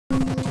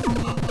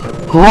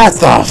What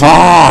the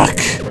fuck?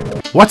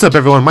 What's up,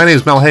 everyone? My name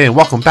is Mel Hay, and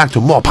welcome back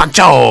to more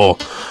Poncho.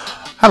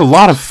 Had a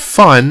lot of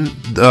fun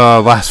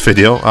last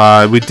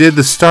video. We did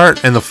the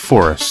start and the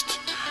forest.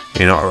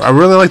 You know, I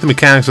really like the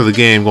mechanics of the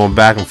game, going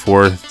back and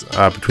forth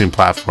between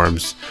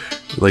platforms,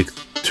 like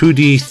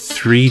 2D,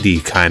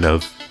 3D kind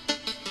of.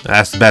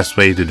 That's the best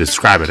way to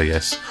describe it, I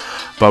guess.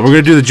 But we're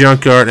gonna do the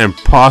junkyard and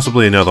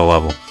possibly another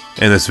level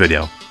in this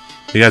video.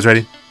 You guys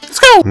ready? Let's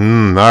go!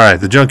 Alright,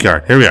 the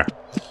junkyard. Here we are.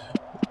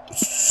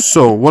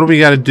 So, what do we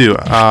gotta do?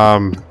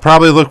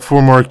 Probably look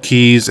for more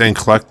keys and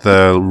collect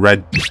the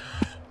red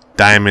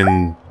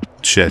diamond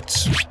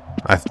shits.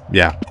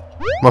 Yeah,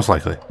 most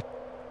likely.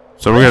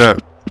 So we're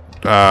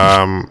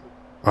gonna,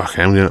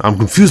 okay, I'm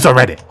confused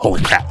already.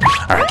 Holy crap.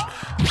 Alright,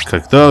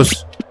 click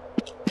those.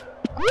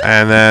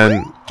 And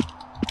then,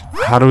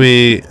 how do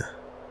we...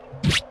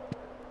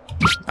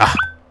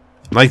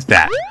 like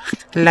that.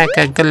 Like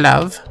a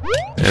glove.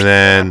 And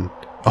then...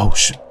 oh,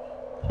 shit.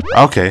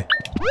 Okay.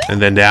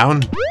 And then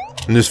down.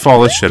 And just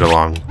follow this shit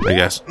along, I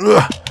guess.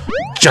 Ugh.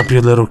 Jump,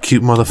 you little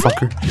cute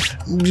motherfucker.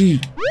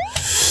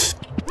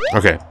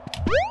 Okay.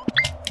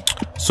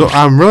 So,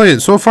 I'm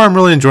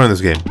really enjoying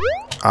this game.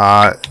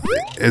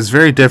 It's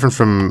very different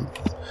from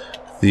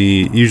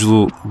the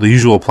usual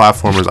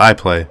platformers I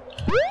play.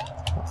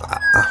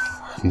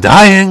 I'm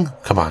dying!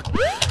 Come on.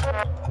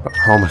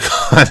 Oh my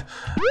god.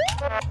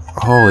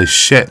 Holy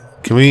shit.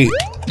 Can we...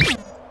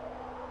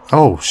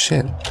 oh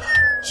shit.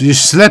 You're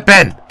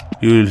slipping!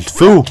 You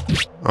fool!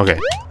 Okay,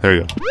 there we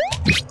go.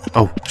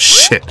 Oh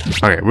shit.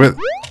 Okay,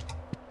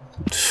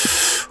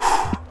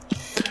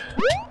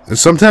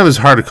 sometimes it's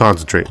hard to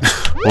concentrate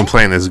when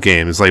playing this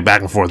game. It's like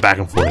back and forth, back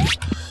and forth.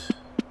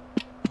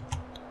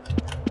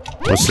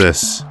 What's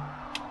this?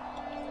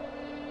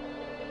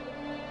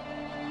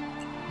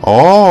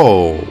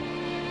 Oh!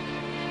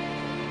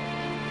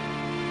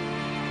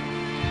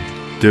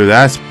 Dude,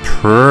 that's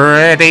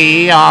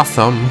pretty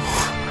awesome.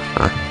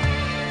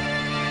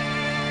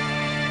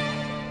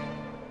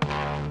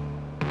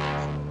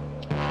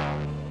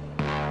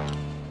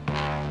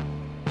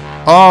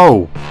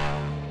 Oh!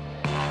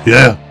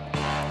 Yeah!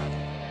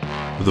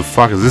 Who the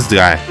fuck is this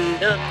guy?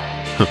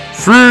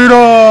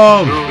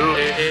 Freedom!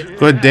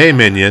 Good day,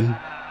 minion.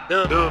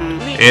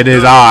 It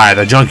is I,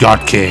 the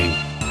Junkyard King.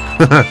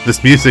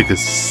 This music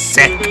is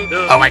sick.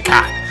 Oh my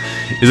god.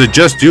 Is it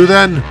just you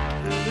then?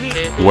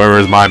 Where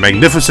is my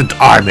magnificent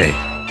army?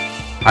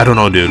 I don't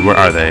know, dude. Where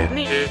are they?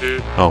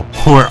 Oh,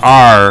 where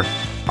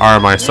are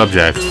my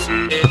subjects?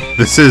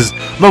 This is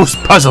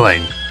most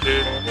puzzling.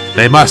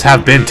 They must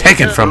have been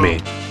taken from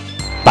me.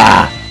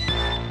 Bah.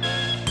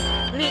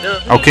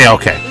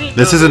 Okay.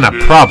 This isn't a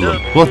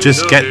problem. We'll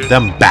just get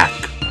them back.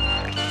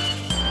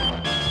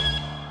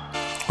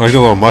 Look at the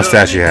little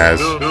mustache he has.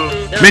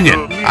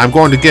 Minion, I'm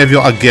going to give you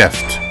a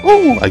gift.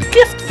 Ooh, a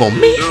gift for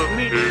me?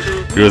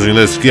 Using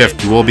this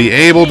gift, you will be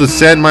able to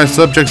send my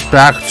subjects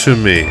back to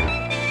me.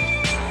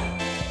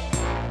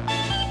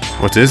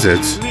 What is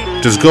it?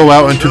 Just go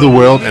out into the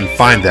world and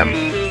find them.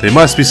 They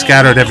must be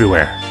scattered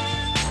everywhere.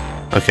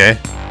 Okay.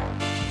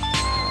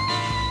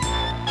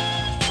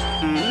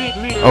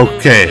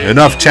 Okay,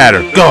 enough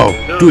chatter. Go!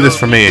 Do this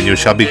for me and you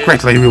shall be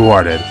greatly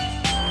rewarded.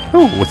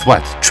 Ooh, with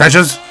what?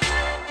 Treasures?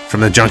 From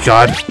the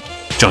junkyard?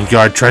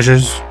 Junkyard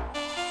treasures?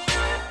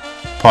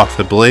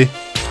 Possibly.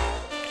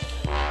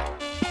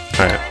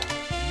 Alright.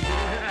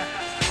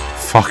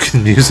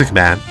 Fucking music,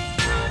 man.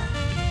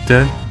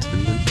 Dun,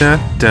 dun, dun,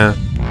 dun.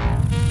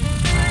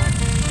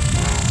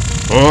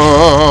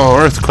 Oh,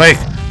 earthquake!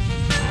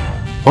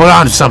 Hold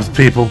on to something,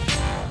 people.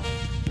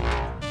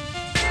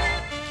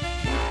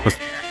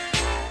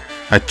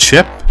 A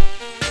chip?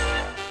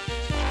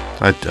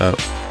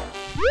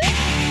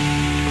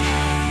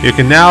 You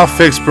can now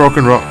fix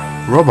broken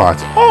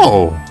robots.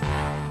 Oh!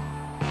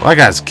 Well, that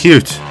guy's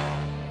cute.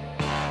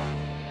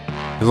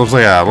 He looks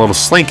like a little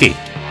slinky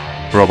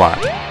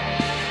robot.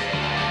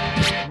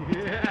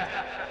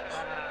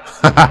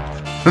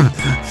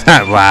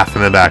 That laugh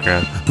in the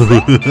background.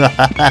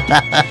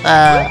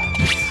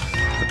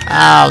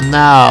 Oh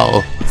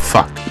no!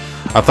 Fuck.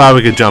 I thought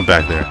we could jump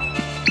back there.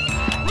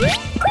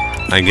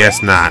 I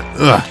guess not.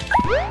 Ugh.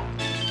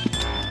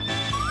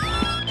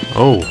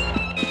 Oh.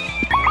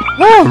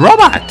 Oh,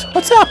 robot!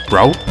 What's up,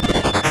 bro?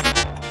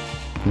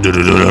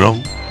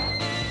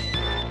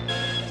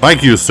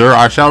 Thank you, sir.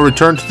 I shall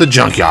return to the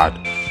junkyard.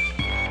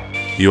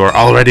 You are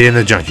already in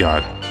the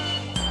junkyard.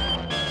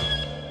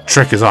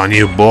 Trick is on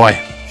you, boy.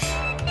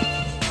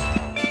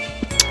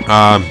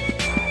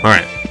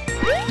 Alright.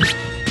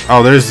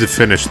 Oh, there's the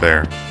finish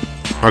there.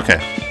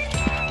 Okay.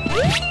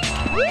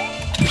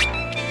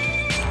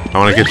 I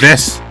want to get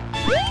this.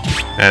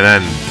 And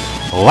then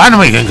then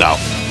we can go.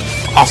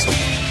 Awesome.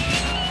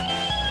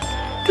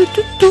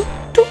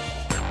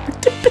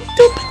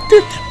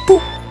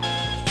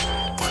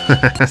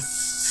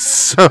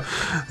 So,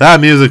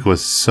 that music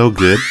was so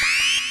good.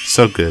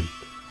 So good.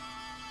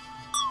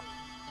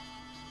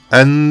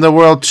 And the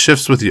world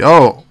shifts with you.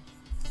 Oh.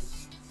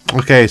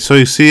 Okay, so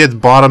you see at the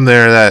bottom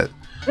there that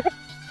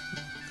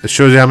it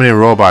shows you how many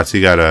robots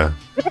you gotta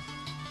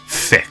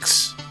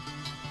fix.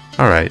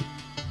 Alright.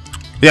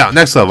 Yeah,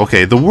 next level.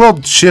 Okay, the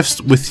world shifts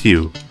with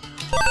you.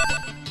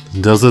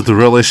 Does it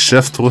really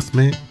shift with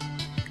me?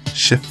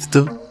 Shift?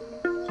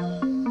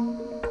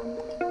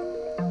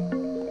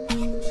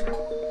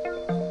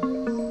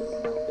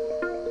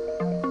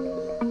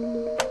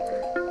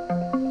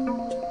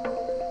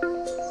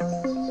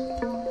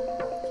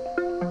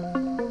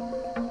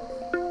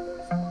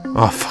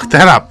 Oh, fuck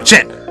that up.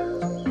 Shit!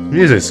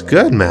 Music's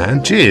good,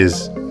 man.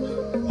 Jeez.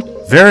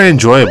 Very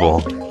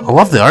enjoyable. I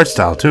love the art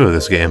style, too, of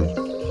this game.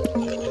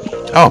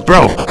 Oh,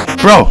 bro!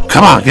 Bro!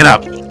 Come on, get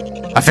up!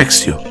 I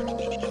fixed you.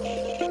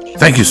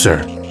 Thank you,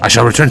 sir. I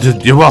shall return to...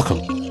 You're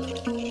welcome.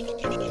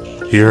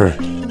 You're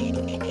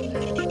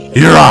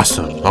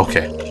awesome.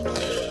 Okay.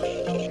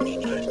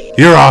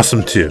 You're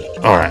awesome, too.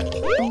 Alright.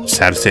 Just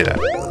had to say that.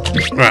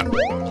 Alright.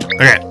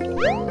 Okay.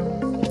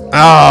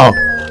 Oh!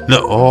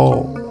 No.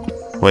 Oh.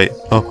 Wait.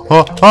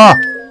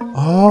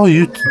 Oh,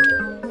 you...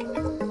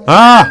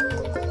 Ah!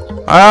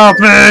 Help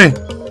me!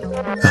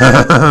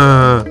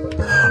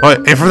 Wait,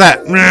 aim for that!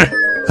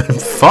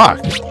 Fuck!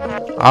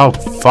 Oh,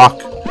 fuck.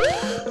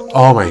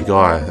 Oh my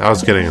god, that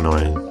was getting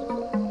annoying.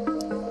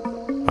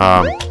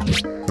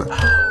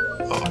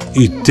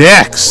 You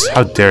dicks!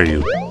 How dare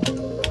you?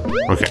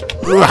 Okay.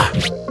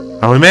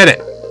 Oh, we made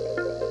it!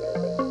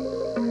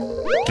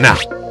 Now.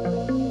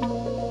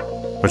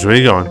 Which way are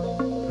you going?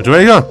 Which way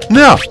are you going?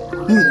 No!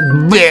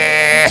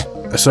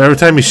 So every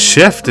time you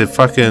shift, it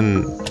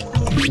fucking...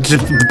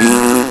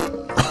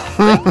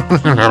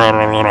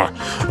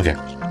 Okay.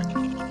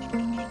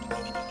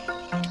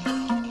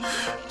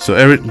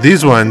 So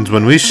these ones,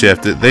 when we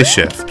shift, they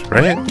shift,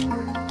 right?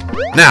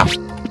 Now,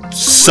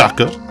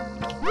 sucker.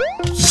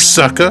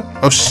 Sucker.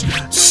 Oh,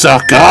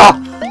 sucker!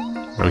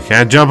 We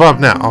can't jump up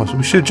now. Oh,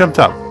 we should have jumped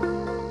up.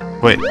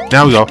 Wait,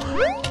 now we go.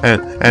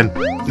 And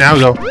now we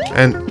go.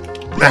 And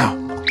now.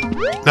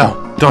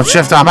 No, don't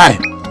shift on me.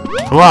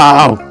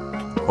 Wow.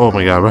 Oh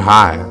my god, we're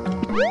high.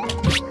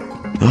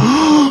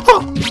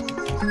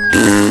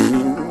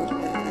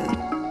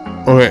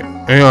 Okay,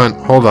 hang on.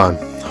 Hold on.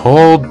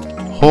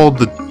 Hold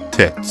the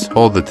tits.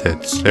 Hold the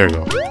tits. There we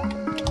go.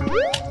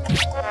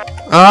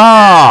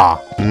 Ah!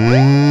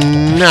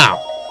 Now.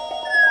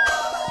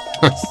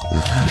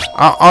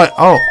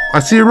 Oh, I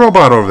see a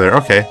robot over there.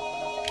 Okay.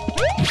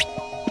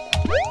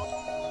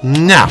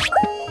 Now.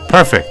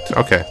 Perfect.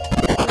 Okay.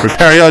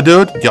 Prepare your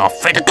dude. You're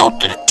free to go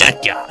to the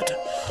junkyard.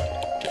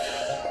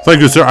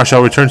 Thank you, sir. I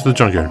shall return to the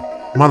junkyard.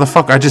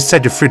 Motherfucker, I just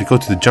said you're free to go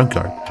to the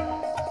junkyard.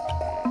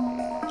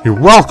 You're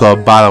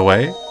welcome, by the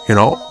way. You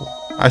know,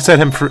 I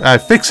said I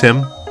fix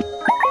him.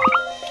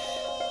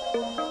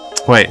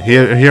 Wait, he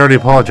already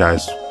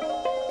apologized.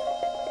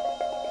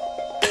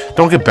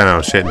 Don't get bent out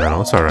of shit, man.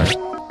 It's alright.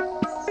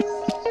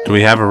 Do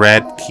we have a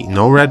red key?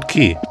 No red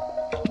key.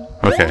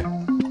 Okay.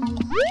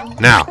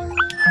 Now.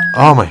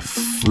 Oh my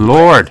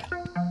lord.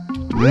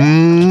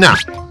 Nah.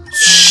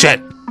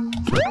 Shit.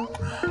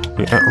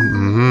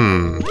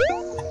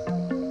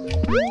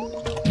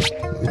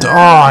 Oh,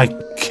 I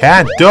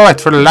can't do it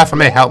for the life of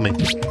me. Help me.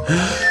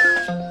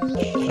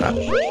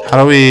 How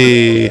do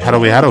we,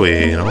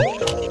 you know?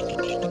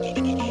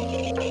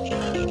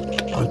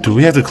 Do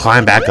we have to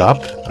climb back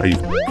up? Are you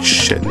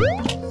shitting?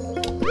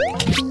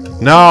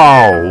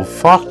 No,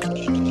 fuck.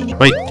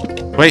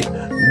 Wait.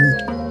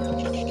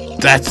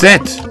 That's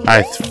it.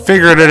 I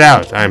figured it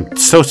out. I'm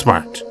so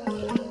smart.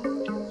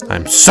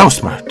 I'm so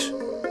smart.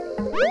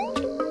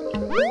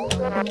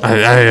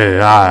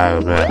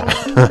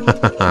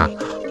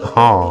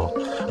 Oh,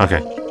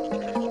 okay.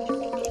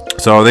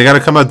 So they gotta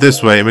come out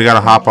this way, and we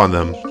gotta hop on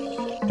them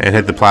and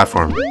hit the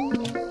platform.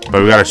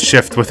 But we gotta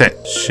shift with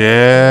it.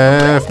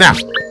 Shift now.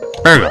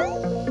 There we go.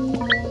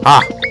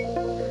 Ah.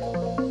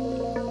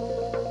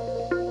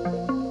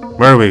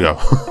 Where do we go?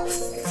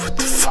 What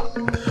the fuck?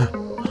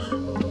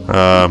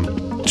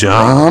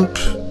 Jump.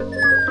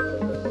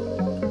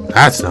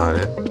 That's not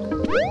it.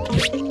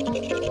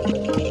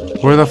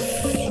 Where the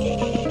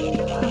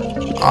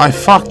I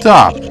fucked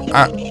up.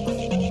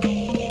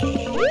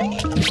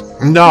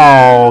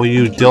 No,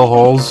 you dill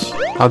holes.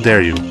 How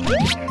dare you?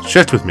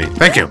 Shift with me.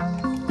 Thank you.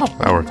 Oh,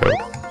 that worked out.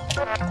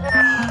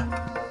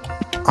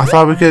 I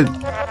thought we could...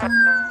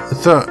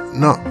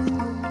 No.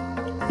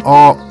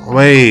 Oh,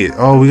 wait.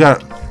 Oh, we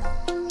got...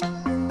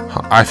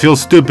 I feel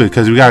stupid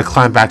because we gotta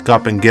climb back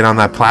up and get on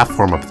that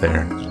platform up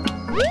there.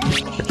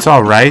 It's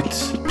alright,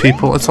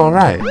 people. It's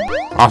alright.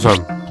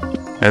 Awesome.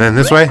 And then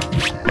this way.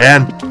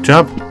 And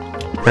jump.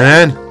 And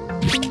then...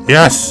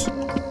 Yes!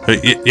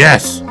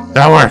 Yes!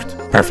 That worked!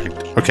 Perfect.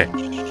 Okay.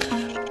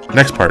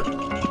 Next part.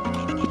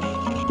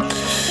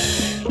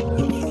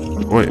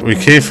 Wait, we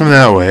came from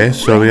that way,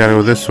 so we gotta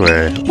go this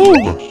way.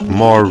 Ooh,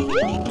 more...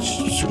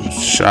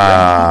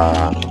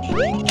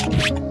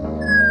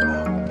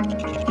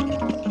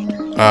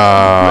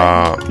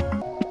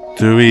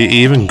 do we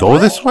even go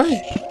this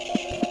way?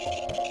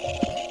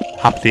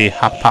 Hoppity,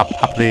 hop, hop,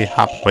 hoppity,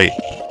 hop. Wait.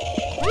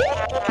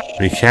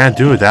 We can't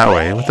do it that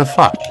way. What the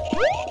fuck?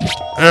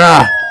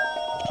 Ah!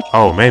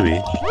 Oh, maybe.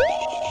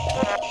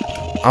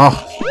 Oh.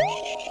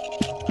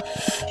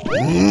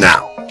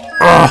 Now.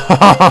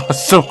 Oh,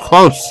 so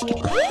close.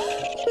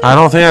 I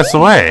don't think that's the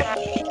way.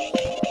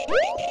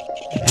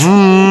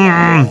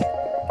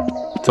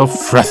 So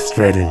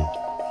frustrating.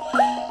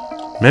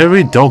 Maybe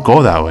we don't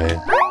go that way.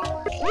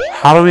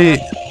 How do we...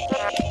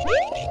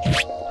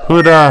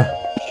 Who'd,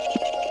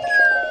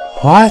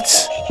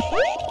 What?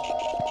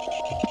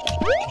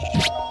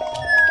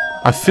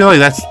 I feel like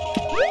that's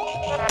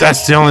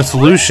the only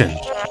solution.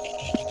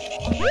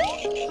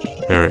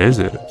 Where is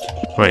it?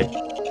 Wait.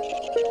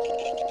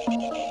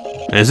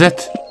 Is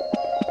it?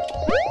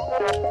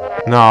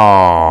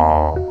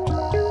 No.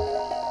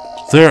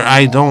 There,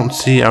 I don't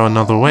see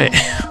another way.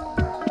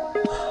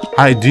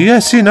 Do you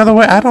guys see another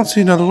way? I don't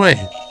see another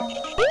way.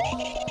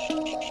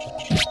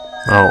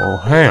 Oh,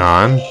 hang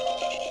on.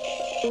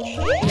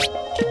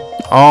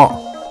 Oh,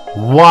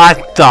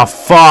 what the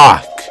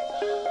fuck?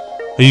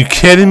 Are you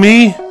kidding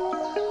me?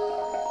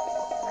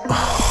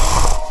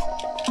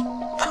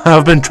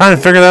 I've been trying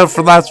to figure that out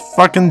for the last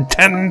fucking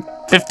 10,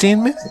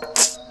 15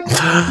 minutes.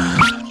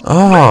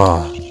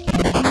 Oh,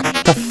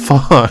 what the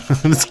fuck?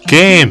 This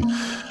game.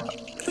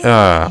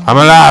 I'm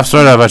alive,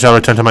 sort of. I shall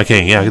return to my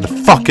king. Yeah, get the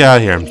fuck out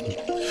of here.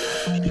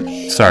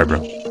 Sorry,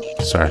 bro.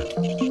 Sorry.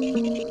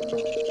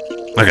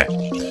 Okay.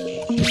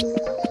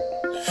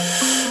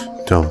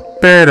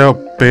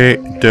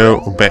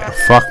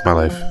 Fuck my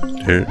life.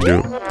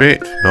 No, we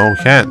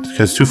can't. Because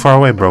it's too far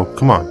away, bro.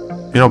 Come on.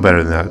 You know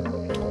better than that.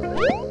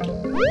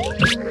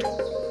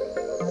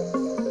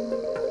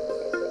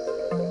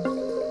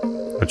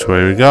 Which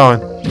way are we going?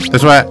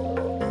 This way.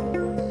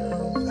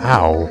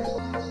 Ow.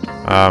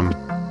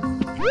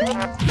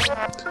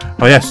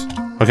 Oh, yes.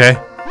 Okay.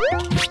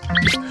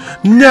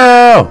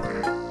 No!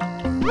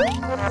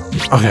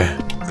 Okay.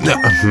 No.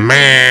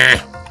 Meh.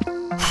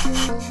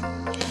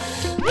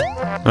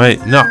 Wait,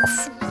 no.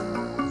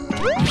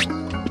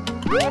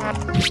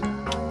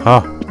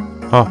 Oh.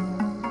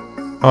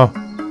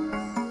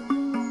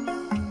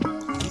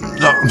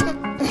 No.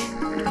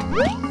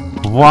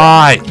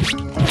 Why?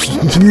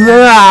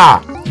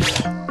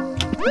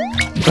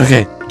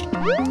 Okay.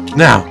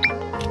 Now.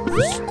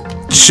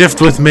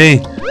 Shift with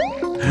me.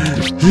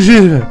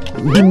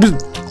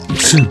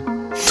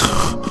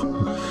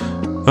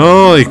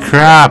 Holy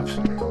crap.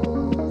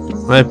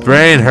 My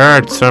brain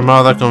hurts. I'm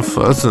all that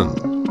confusing.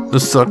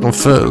 Just so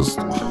confused.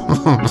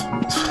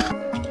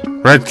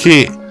 Red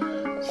key.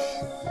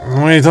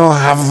 We don't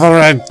have the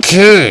red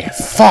key.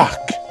 Fuck.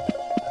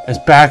 It's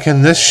back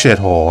in this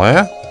shithole,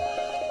 eh?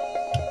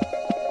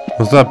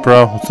 What's up,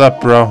 bro? What's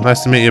up, bro?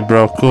 Nice to meet you,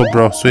 bro. Cool,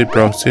 bro. Sweet,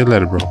 bro. See you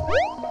later, bro.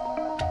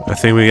 I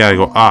think we gotta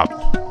go up.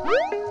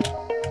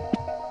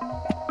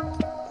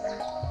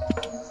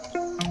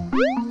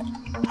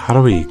 How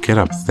do we get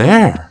up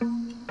there?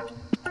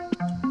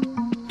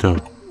 Oh,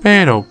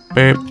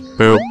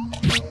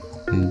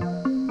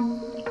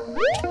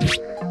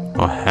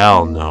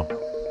 hell no.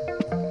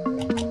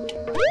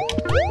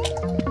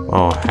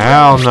 Oh,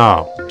 hell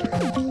no.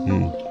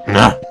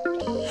 Nah.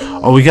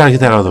 Oh, we gotta get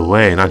that out of the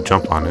way, not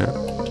jump on it.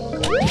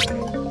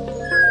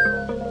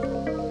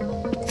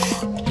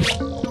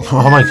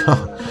 Oh my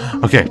god.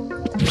 Okay.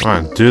 Come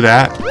on, do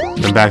that.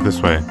 Then back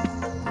this way.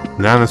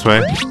 Down this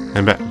way.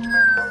 And back.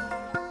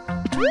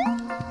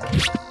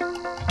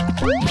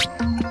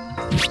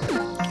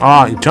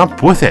 Oh, you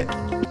jump with it.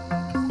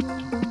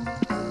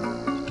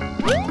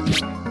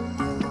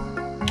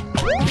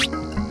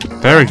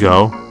 There we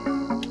go.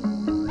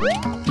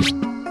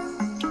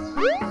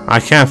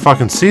 I can't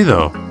fucking see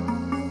though.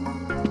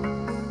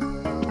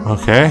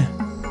 Okay.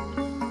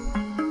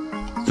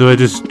 Do I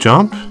just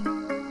jump?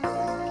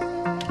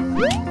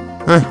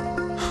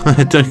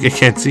 I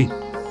can't see.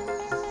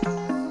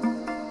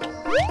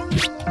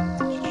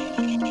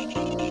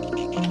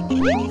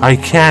 I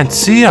can't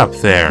see up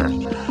there.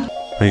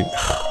 Like,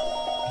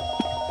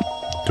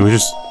 do we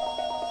just...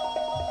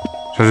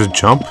 Should I just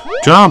jump?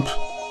 Jump!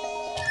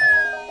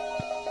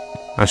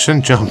 I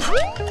shouldn't jump.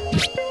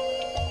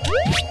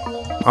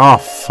 Oh,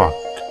 fuck.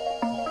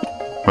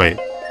 Wait.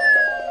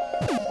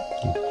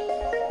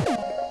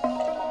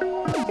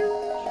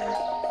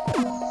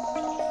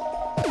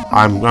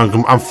 I'm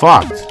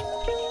fucked.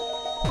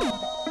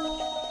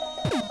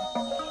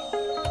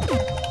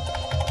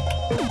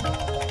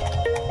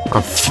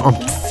 I'm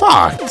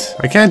fucked.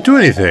 I can't do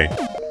anything.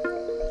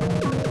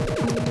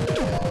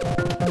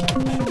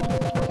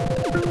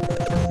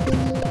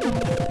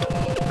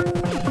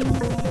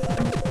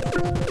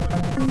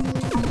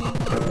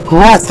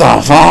 What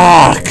the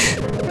fuck?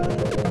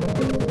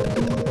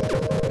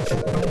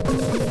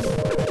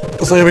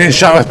 It's like I'm being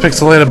shot with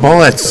pixelated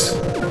bullets.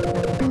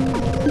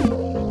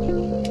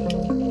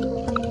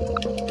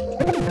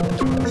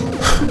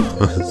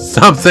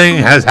 Something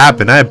has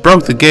happened. I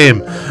broke the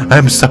game.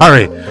 I'm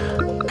sorry.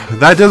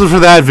 That does it for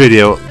that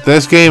video.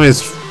 This game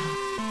is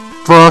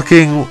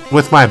fucking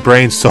with my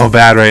brain so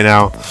bad right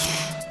now.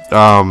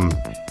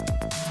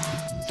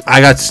 I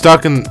got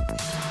stuck in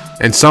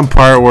some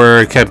part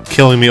where it kept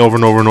killing me over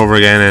and over and over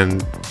again,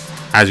 and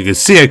as you can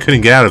see, I couldn't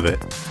get out of it.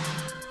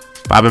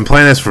 But I've been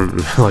playing this for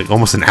like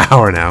almost an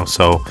hour now,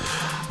 so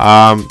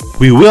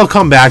we will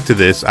come back to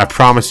this. I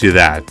promise you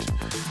that.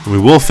 We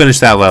will finish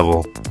that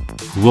level.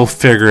 We'll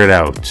figure it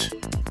out.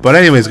 But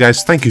anyways,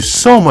 guys, thank you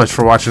so much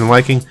for watching and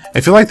liking.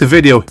 If you liked the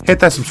video, hit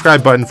that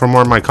subscribe button for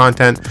more of my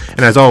content.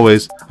 And as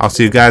always, I'll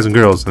see you guys and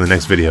girls in the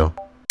next video.